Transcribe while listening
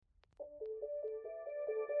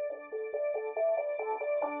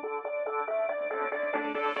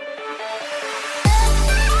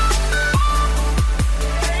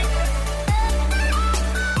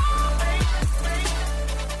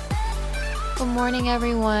Good morning,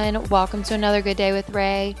 everyone. Welcome to another Good Day with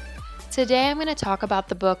Ray. Today I'm going to talk about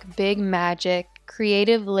the book Big Magic: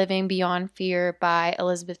 Creative Living Beyond Fear by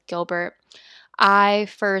Elizabeth Gilbert. I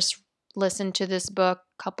first listened to this book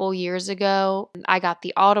a couple years ago. I got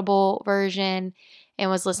the Audible version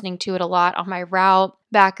and was listening to it a lot on my route.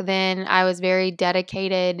 Back then, I was very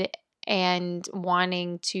dedicated and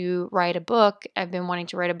wanting to write a book. I've been wanting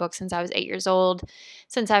to write a book since I was 8 years old.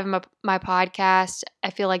 Since having my podcast, I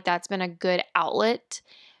feel like that's been a good outlet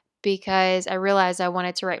because I realized I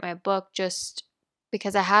wanted to write my book just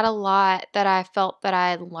because I had a lot that I felt that I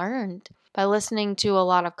had learned by listening to a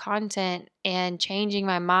lot of content and changing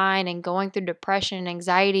my mind and going through depression and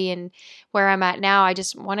anxiety and where I'm at now. I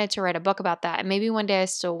just wanted to write a book about that, and maybe one day I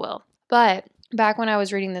still will. But back when I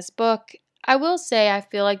was reading this book, I will say I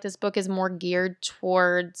feel like this book is more geared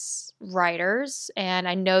towards writers, and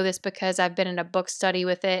I know this because I've been in a book study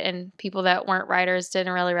with it, and people that weren't writers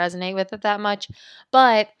didn't really resonate with it that much.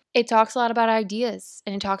 But it talks a lot about ideas,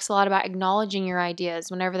 and it talks a lot about acknowledging your ideas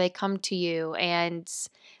whenever they come to you. And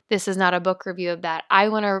this is not a book review of that. I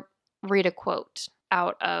want to read a quote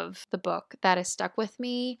out of the book that has stuck with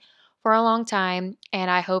me for a long time, and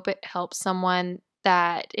I hope it helps someone.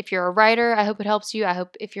 That if you're a writer, I hope it helps you. I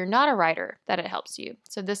hope if you're not a writer that it helps you.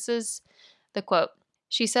 So this is the quote.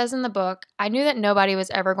 She says in the book, "I knew that nobody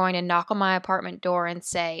was ever going to knock on my apartment door and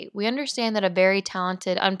say, 'We understand that a very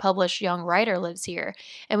talented, unpublished young writer lives here,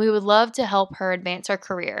 and we would love to help her advance her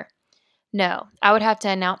career.' No, I would have to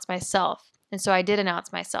announce myself. And so I did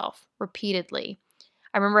announce myself repeatedly.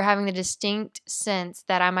 I remember having the distinct sense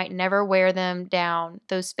that I might never wear them down,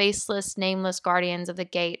 those faceless, nameless guardians of the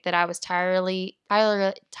gate that I was tirelessly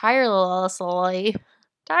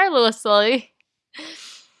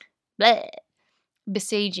bleh,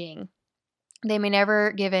 besieging. They may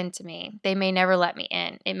never give in to me. They may never let me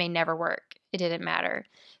in. It may never work. It didn't matter."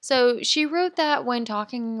 So she wrote that when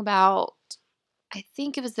talking about, I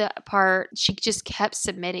think it was the part she just kept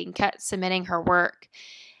submitting her work.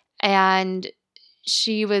 And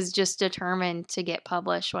she was just determined to get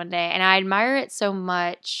published one day. And I admire it so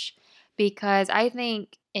much because I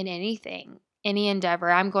think in anything, any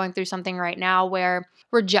endeavor, I'm going through something right now where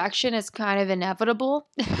rejection is kind of inevitable,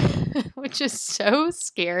 which is so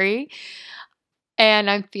scary.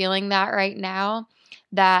 And I'm feeling that right now,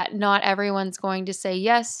 that not everyone's going to say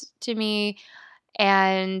yes to me.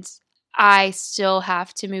 And I still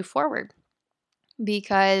have to move forward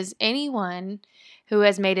because anyone who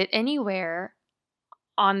has made it anywhere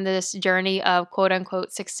on this journey of quote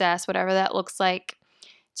unquote success, whatever that looks like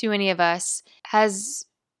to any of us, has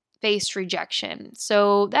faced rejection.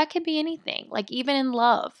 So that could be anything, like even in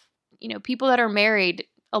love. People that are married,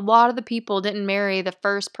 a lot of the people didn't marry the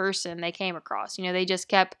first person they came across. They just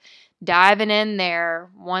kept diving in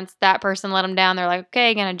there. Once that person let them down, they're like,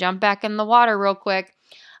 okay, gonna jump back in the water real quick.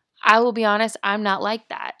 I will be honest, I'm not like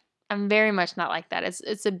that. I'm very much not like that.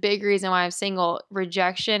 It's a big reason why I'm single.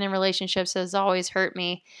 Rejection in relationships has always hurt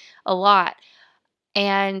me a lot.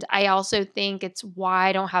 And I also think it's why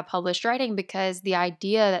I don't have published writing, because the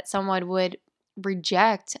idea that someone would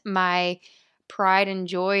reject my pride and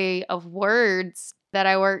joy of words that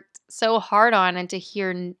I worked so hard on, and to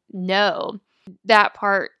hear no, that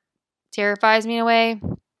part terrifies me in a way.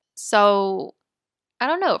 So I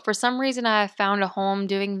don't know. For some reason, I have found a home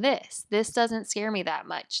doing this. This doesn't scare me that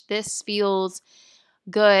much. This feels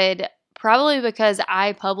good, probably because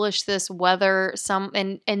I publish this whether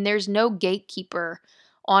and there's no gatekeeper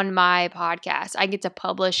on my podcast. I get to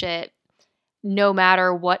publish it no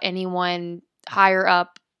matter what anyone higher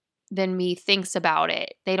up than me thinks about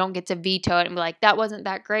it. They don't get to veto it and be like, "That wasn't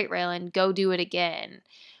that great, Raylan. Go do it again."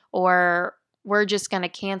 Or, "We're just going to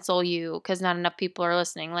cancel you because not enough people are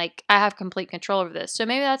listening." Like, I have complete control over this. So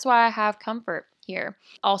maybe that's why I have comfort here.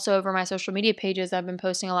 Also, over my social media pages, I've been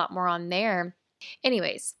posting a lot more on there.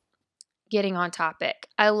 Anyways, getting on topic.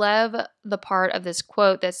 I love the part of this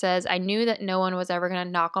quote that says, "I knew that no one was ever going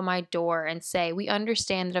to knock on my door and say, 'We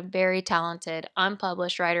understand that a very talented,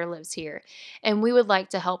 unpublished writer lives here, and we would like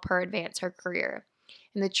to help her advance her career.'"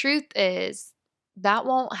 And the truth is, that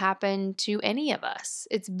won't happen to any of us.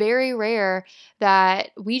 It's very rare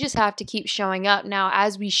that we just have to keep showing up. Now,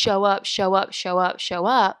 as we show up,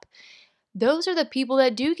 those are the people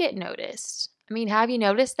that do get noticed. I mean, have you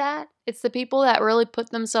noticed that? It's the people that really put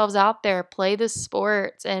themselves out there, play the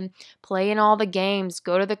sports and play in all the games,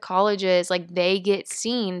 go to the colleges. Like, they get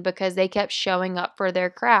seen because they kept showing up for their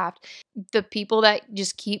craft. The people that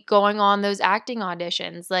just keep going on those acting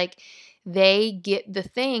auditions, like, they get the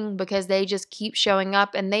thing because they just keep showing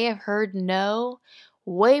up, and they have heard no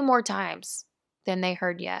way more times than they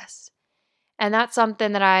heard yes. And that's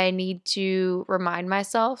something that I need to remind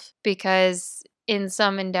myself, because in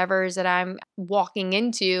some endeavors that I'm walking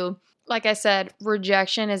into, like I said,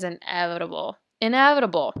 rejection is inevitable.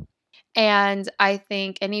 Inevitable. And I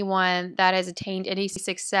think anyone that has attained any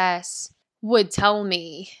success would tell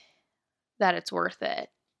me that it's worth it.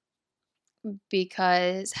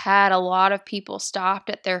 Because had a lot of people stopped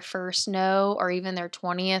at their first no, or even their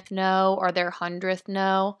 20th no, or their 100th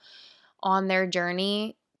no on their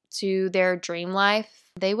journey to their dream life,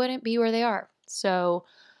 they wouldn't be where they are. So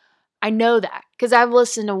I know that because I've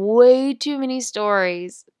listened to way too many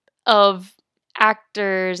stories of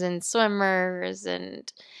actors and swimmers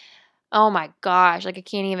and, oh my gosh, like I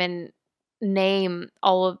can't even name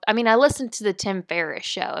all of, I mean, I listened to the Tim Ferriss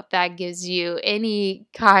show, if that gives you any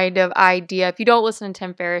kind of idea. If you don't listen to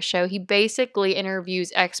Tim Ferriss show, he basically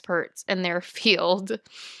interviews experts in their field.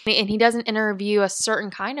 And he doesn't interview a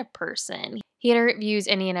certain kind of person. He interviews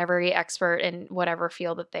any and every expert in whatever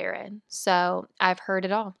field that they're in. So I've heard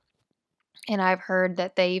it all. And I've heard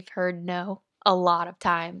that they've heard no a lot of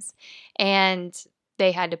times. And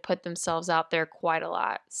they had to put themselves out there quite a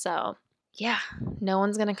lot. So yeah, no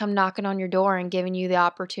one's going to come knocking on your door and giving you the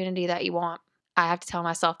opportunity that you want. I have to tell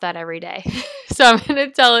myself that every day. So I'm going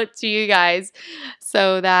to tell it to you guys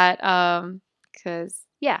so that, cause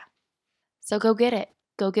yeah. So go get it.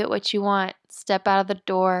 Go get what you want. Step out of the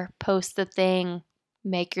door, post the thing,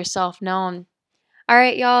 make yourself known. All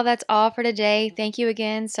right, y'all, that's all for today. Thank you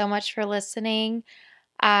again so much for listening.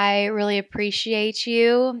 I really appreciate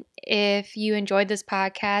you. If you enjoyed this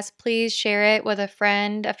podcast, please share it with a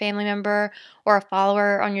friend, a family member, or a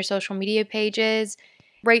follower on your social media pages.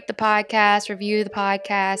 Rate the podcast, review the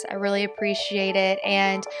podcast. I really appreciate it.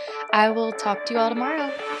 And I will talk to you all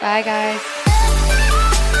tomorrow. Bye, guys.